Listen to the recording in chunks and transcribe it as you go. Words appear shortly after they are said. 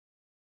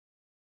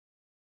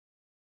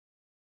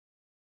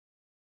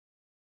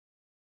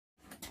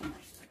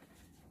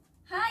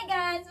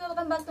friends!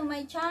 Welcome back to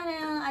my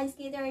channel,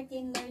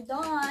 aizsky13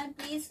 Lerdon.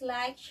 Please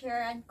like,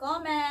 share, and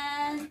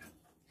comment.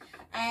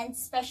 And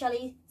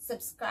especially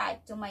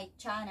subscribe to my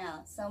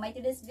channel. So my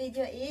today's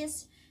video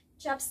is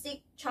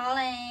chopstick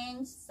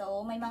challenge.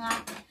 So may mga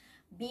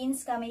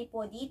beans kami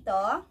po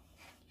dito.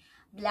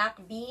 Black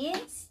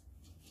beans,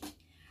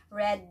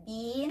 red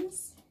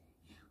beans,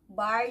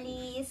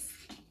 barleys,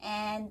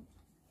 and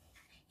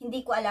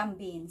hindi ko alam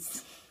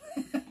beans.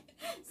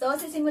 So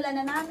sisimulan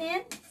na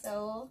namin.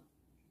 So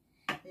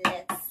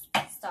let's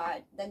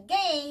start the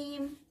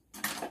game.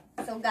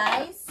 So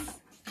guys,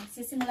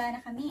 magsisimula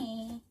na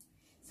kami.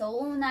 So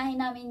unahin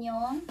namin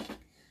yung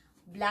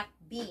black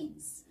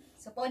beans.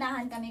 So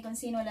punahan kami kung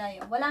sino lang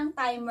yung. Walang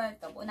timer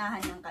to.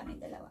 Punahan lang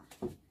kami dalawa.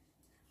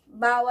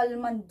 Bawal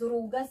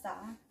mandrugas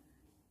ah.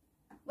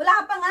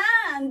 Wala pa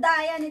nga. Ang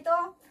daya nito.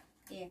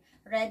 Okay.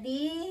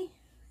 Ready,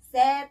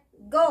 set,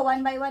 go.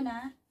 One by one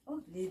ha.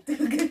 Oh, dito.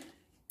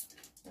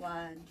 1,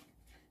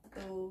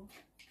 2,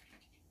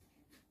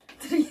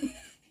 3.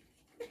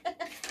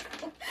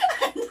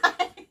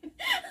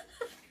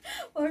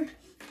 4,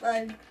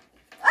 5.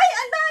 Ay,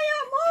 ang daya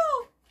mo!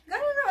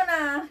 Ganun naman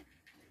ah.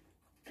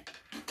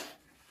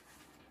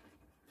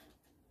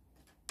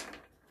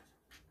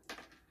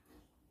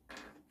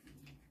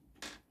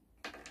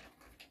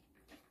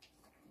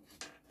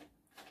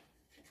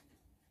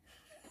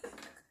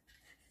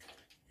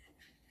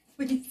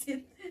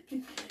 Visit.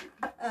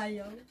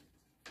 Ayaw.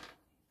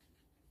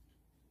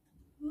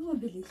 Oh,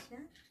 mabilis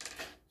siya.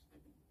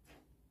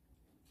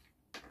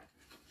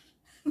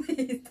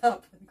 May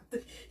tapan ko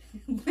ito.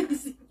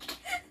 Visit.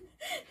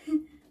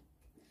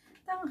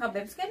 Tama ka,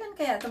 Bebs. Kailan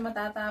kaya ito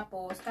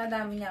matatapos?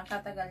 Kadami niya,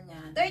 katagal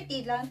niya.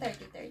 30 lang,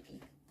 30.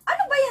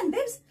 Ano ba yan,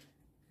 Bebs?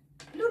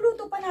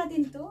 Luluto pa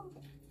natin to.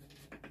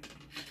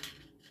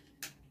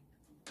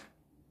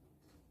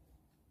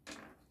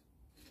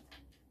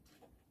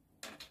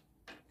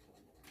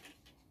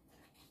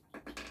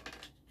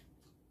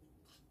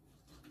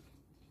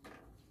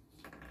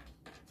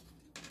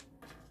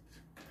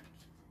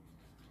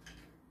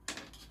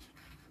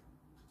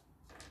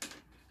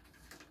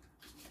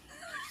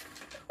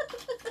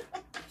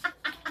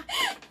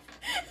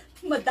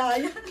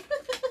 Madaya.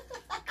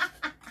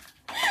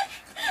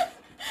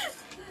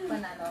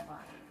 Panalo ka.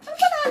 Ano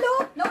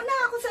panalo? Nauna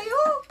ako sa'yo.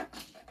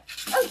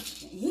 Ay!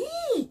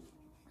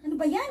 Ano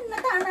ba yan?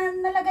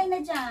 Nalagay na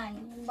dyan.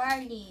 Yung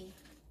barley.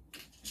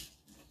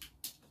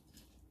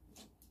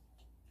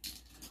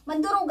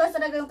 Mandurugas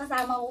talaga yung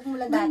kasama ko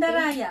mula dati.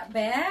 Mandaraya,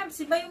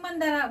 Bebs. Iba yung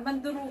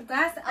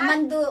mandurugas.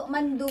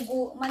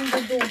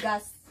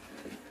 Mandudugas.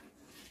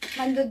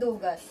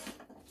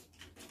 Mandudugas.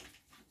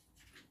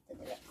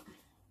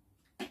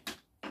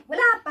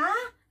 Wala pa.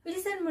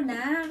 Bilisan mo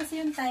na. Kasi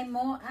yung time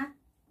mo, ah.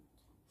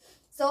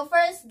 So,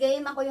 first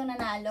game, ako yung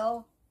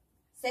nanalo.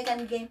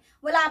 Second game,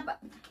 wala pa.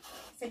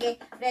 Sige,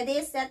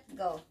 ready, set,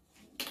 go.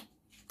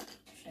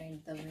 Siya yung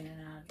tabi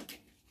na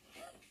natin.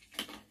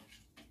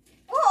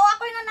 Oo,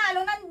 ako yung nanalo.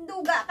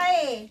 Nanduga ka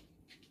eh.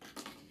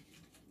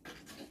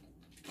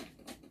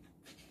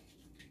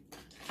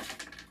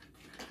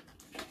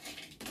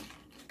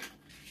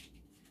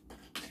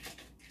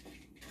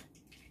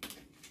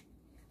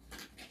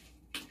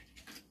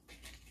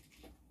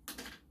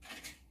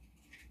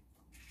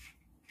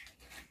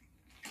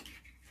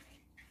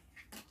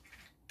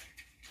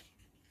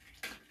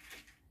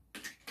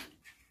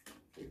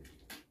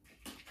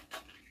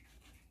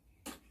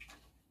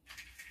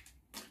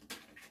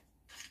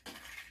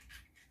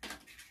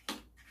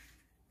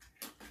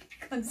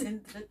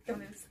 Concentrate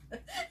kami sa...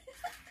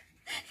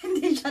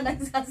 Hindi siya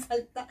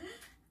nagsasalta.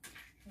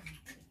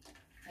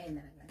 Ay,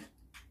 nalaglag.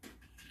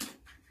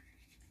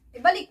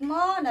 Ibalik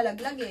mo.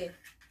 Nalaglag eh.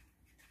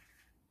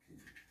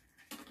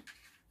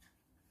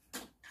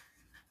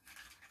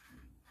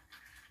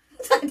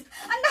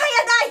 Ang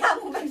daya-daya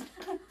mo ba?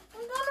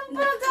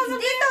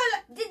 Dito,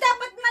 di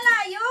dapat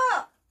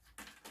malayo.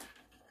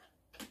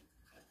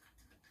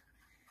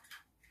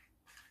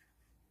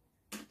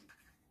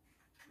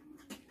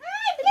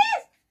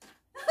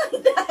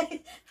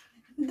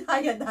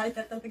 Daya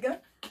talaga.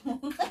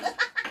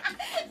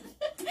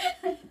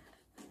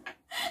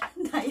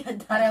 Daya.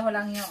 Pareho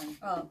lang yun.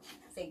 Oh,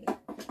 sige.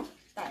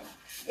 Tayo.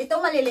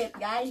 Ito maliliit,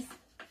 guys.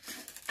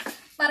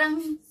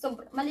 Parang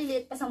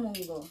maliliit pa sa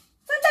munggo.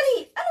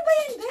 Sandali! Ano ba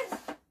yan, guys?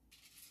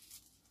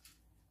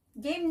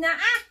 Game na,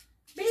 ah!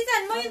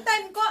 Bilisan mo yung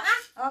time ko,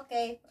 ah!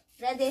 Okay.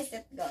 Ready,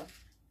 set, go.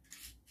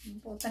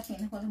 Putang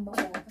ina ko ng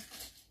bawa.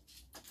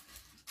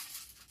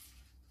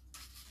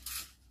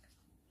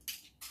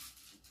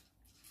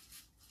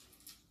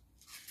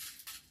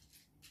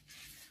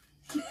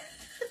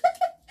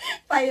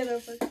 Fire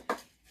pa.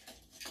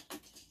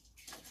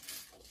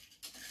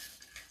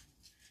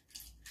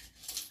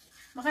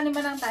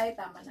 Makalima lang tayo,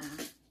 tama na.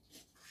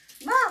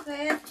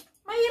 Bakit?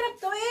 Mahirap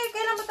to eh.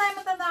 Kailan ba tayo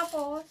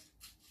matatapos?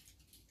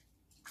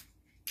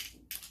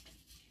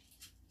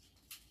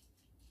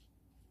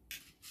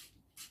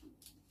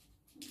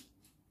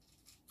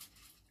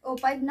 Oh,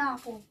 5 na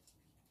ako.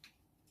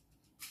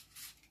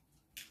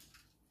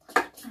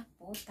 Ah,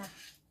 puta.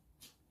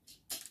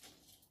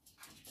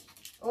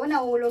 Oh,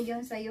 nahulog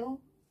yung sa'yo.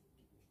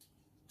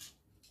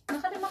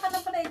 Nakalima ka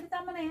na pala. Hindi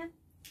tama na yan.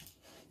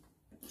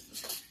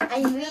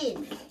 I win.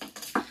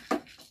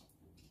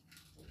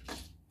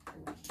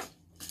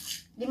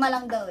 5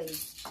 lang daw eh.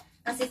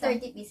 Kasi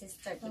 30 pieces,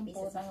 30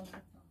 pieces.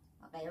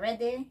 Okay,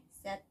 ready,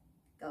 set,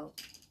 go.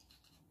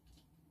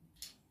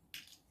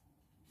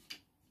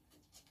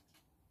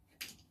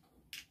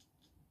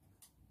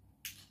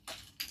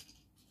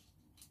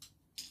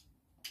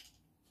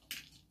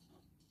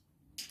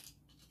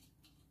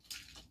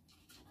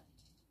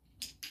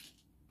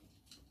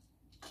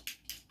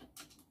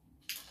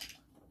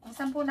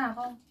 Sampu na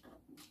ako.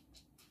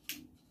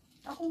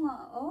 Ako nga,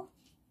 oh.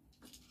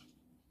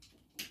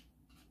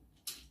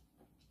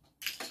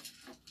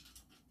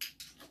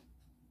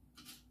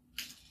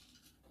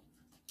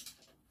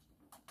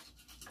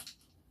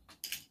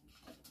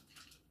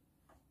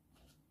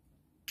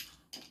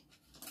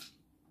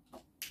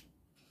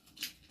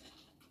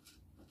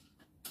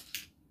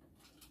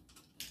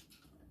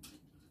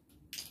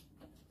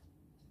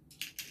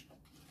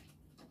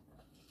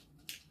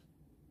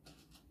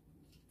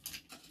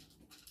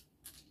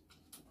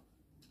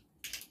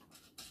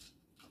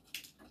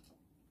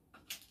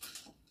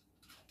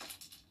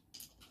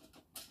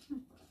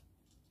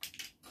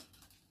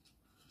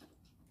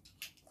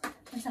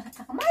 Masakit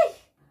sa kamay.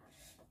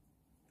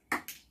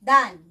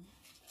 Done.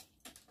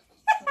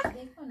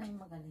 Hindi ko na yung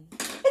magaling.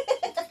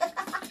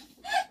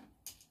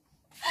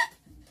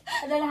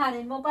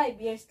 Alalahanin mo,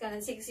 5 years ka na,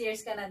 6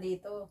 years ka na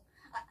dito.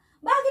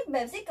 Bakit,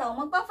 Bebs? Ikaw,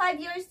 magpa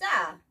 5 years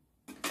na.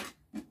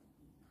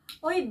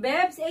 Oy,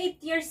 Bebs,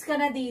 8 years ka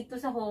na dito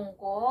sa Hong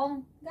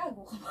Kong.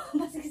 Gago ka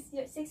ba?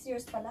 6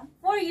 years pa lang?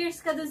 4 years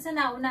ka dun sa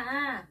nauna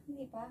ah.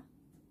 Hindi pa.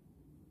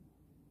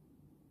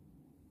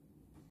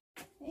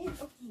 Eh,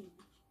 okay.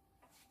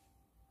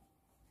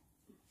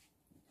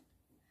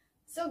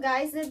 So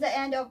guys, this is the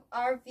end of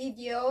our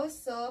video.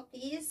 So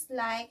please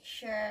like,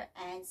 share,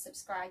 and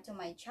subscribe to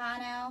my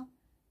channel.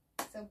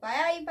 So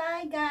bye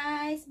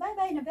guys.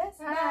 Bye na best.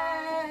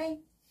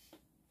 Bye.